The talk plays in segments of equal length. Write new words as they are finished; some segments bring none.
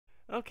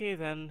Okay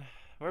then,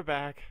 we're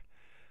back.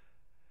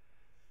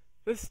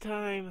 This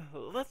time,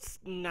 let's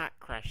not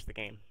crash the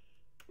game.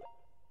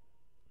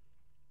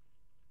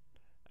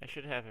 I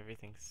should have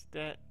everything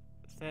set.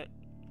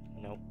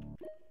 Nope.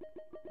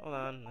 Hold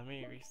on, let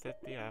me reset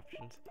the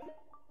options.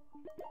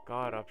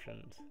 God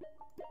options.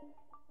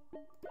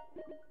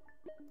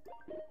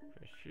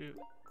 First shoot,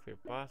 clear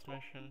boss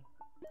mission.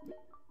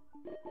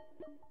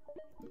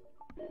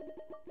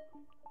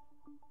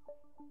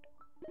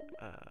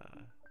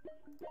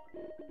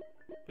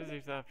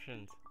 Physics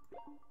options.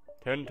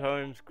 10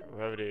 times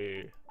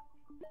gravity.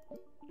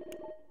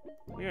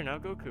 We are now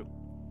Goku.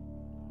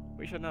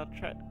 We shall now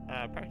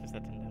practice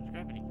that 10 times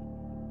gravity.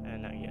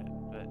 Not yet,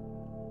 but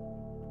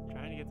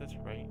trying to get this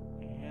right.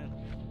 And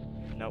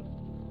nope.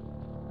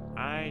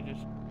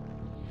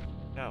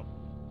 No.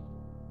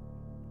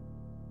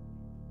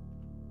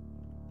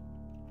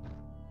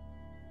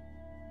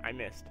 I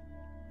missed.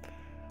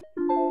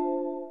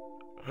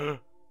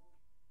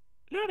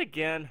 Not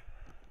again.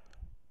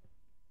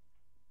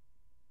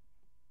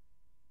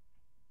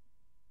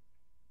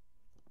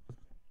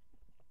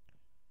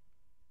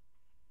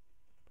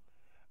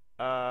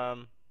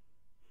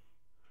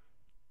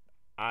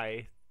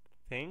 I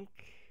think...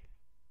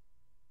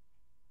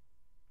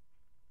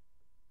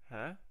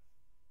 Huh?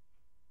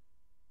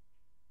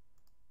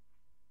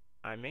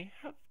 I may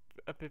have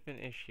a bit of an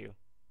issue.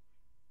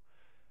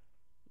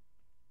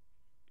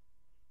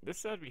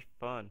 This ought to be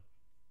fun.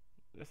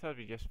 This ought to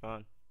be just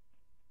fun.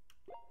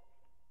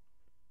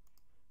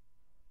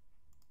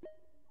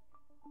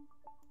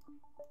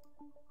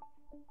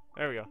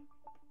 There we go.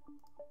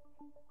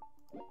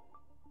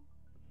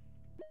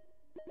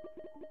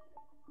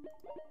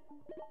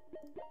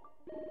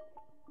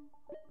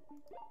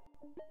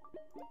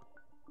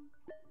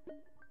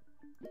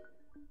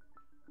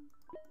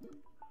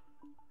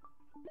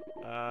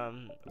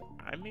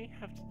 I may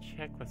have to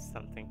check with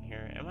something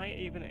here. Am I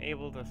even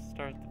able to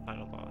start the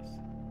final boss?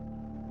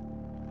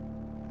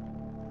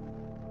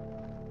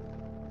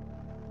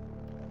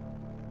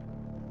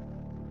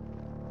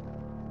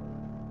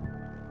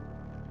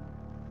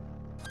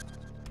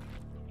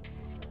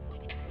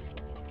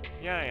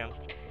 Yeah, I am.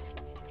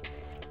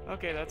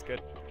 Okay, that's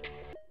good.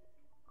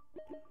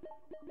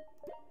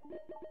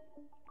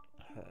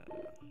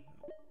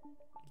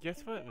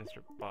 Guess what,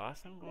 Mr.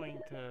 Boss? I'm going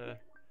to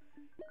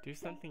do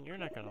something you're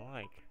not gonna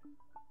like.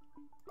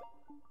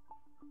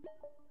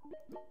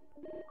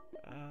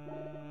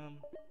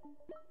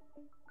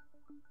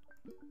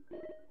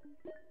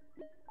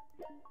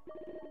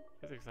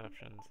 Physics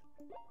options.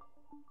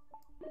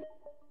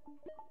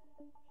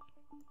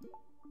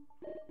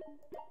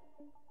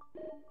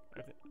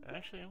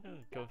 Actually, I'm gonna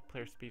go with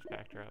player speed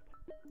factor up.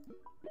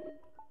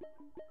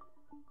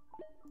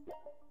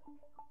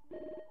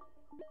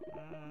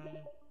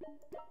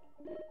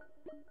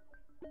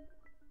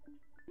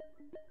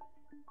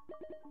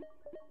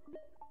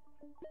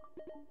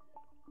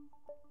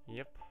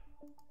 Yep.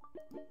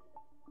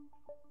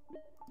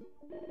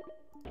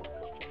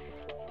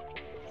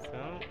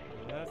 So,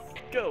 let's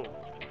go!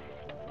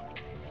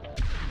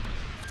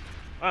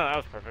 Oh, that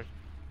was perfect.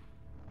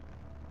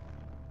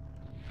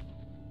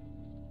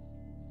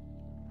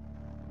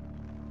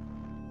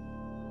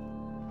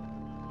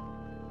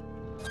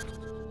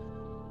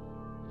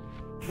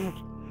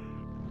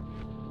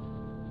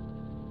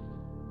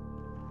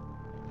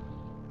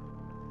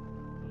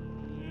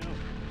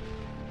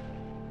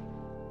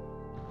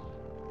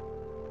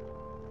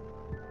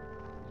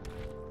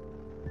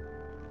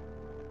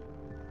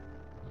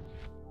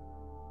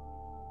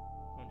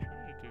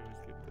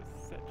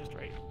 Just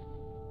right.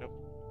 Nope.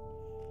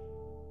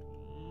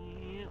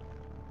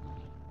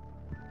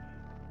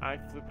 I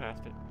flew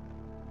past it.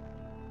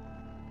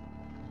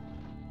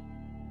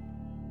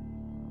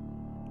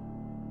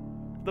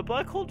 The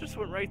black hole just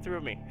went right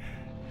through me.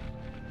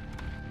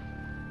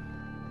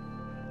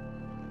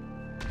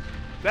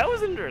 That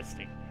was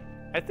interesting.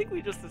 I think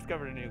we just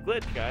discovered a new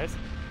glitch, guys.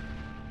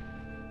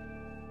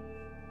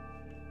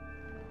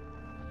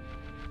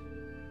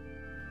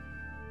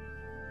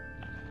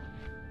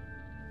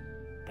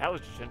 That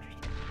was just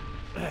interesting.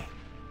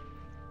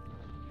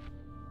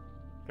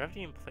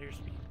 Gravity and player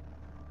speed.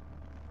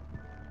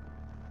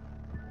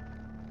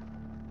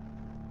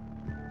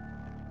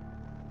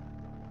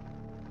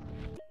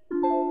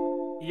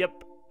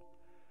 Yep.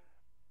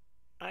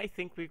 I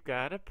think we've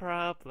got a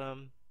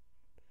problem.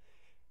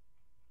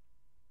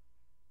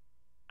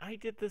 I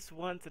did this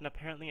once and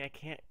apparently I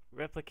can't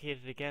replicate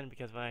it again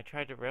because when I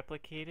tried to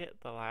replicate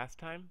it the last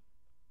time,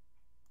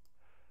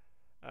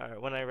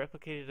 when I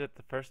replicated it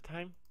the first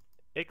time,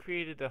 it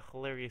created a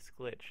hilarious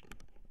glitch.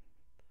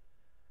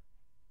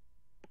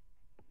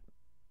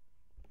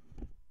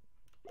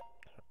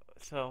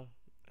 So,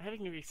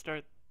 having to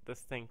restart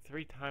this thing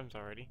 3 times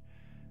already,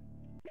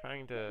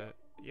 trying to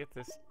get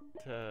this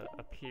to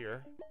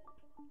appear.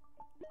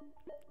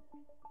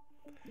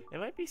 It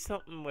might be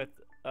something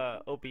with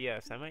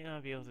OBS. I might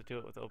not be able to do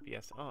it with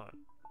OBS on,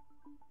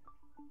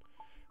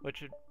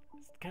 which would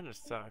kind of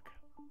suck.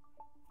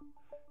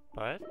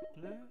 But,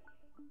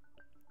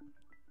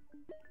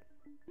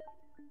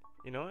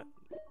 You know what?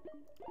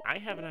 I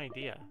have an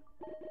idea.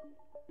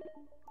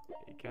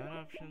 Gun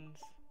options.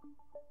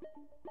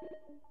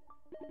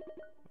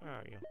 Where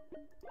are you?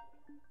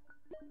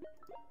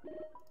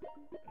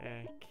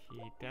 And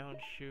key down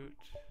shoot.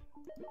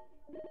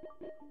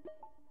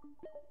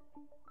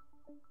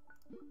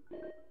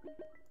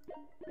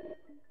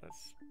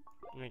 Let's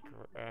make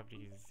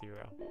gravity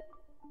 0.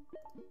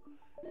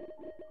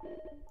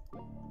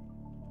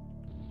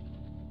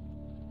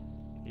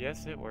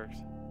 Yes, it works.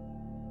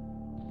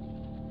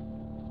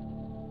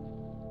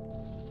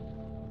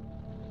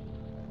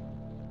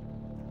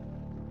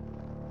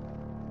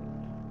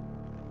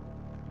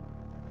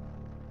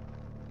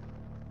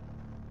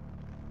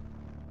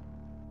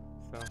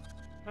 So,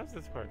 how's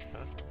this work,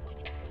 huh?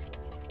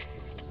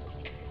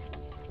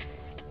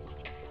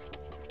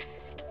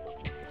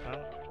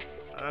 Well,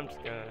 I'm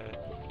just gonna...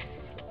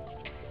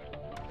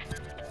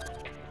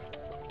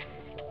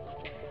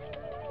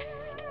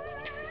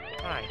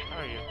 Hi, how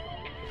are you?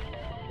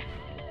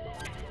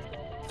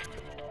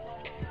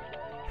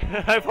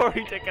 I've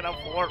already taken up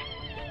 4.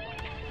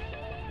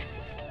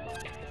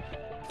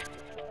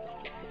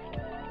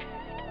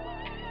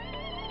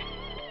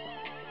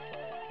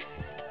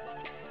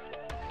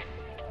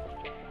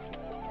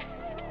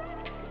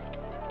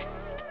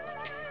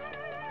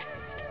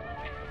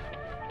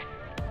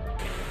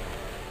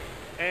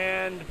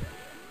 And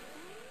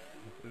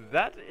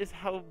that is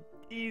how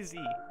easy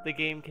the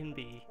game can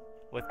be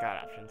with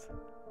God options.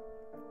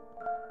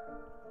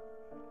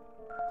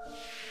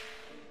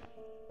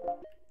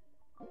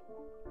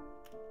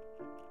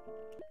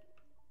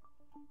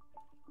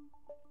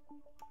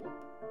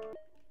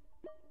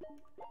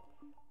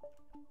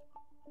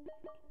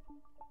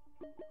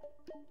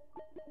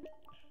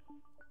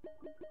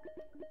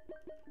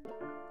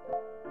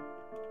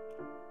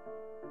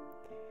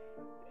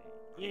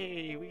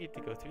 Yay, we get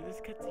to go through this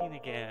cutscene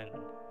again.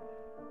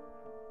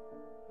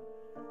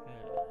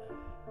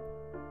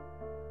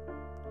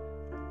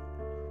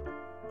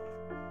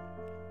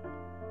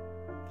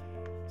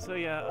 So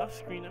yeah, off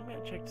screen, I'm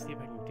gonna check to see if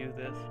I can do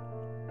this.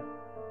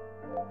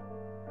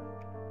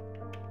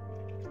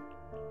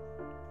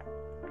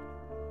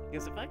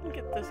 Because if I can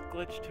get this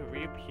glitch to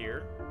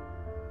reappear,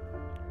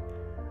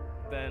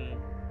 then,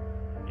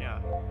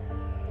 yeah.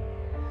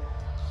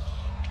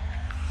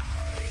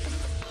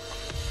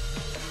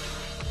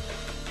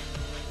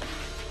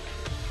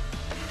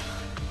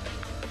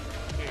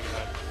 Dear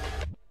God.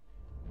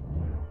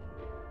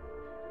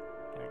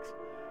 Thanks.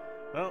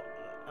 Well,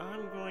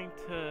 I'm going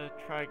to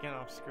try again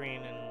off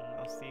screen, and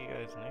I'll see you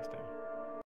guys next time.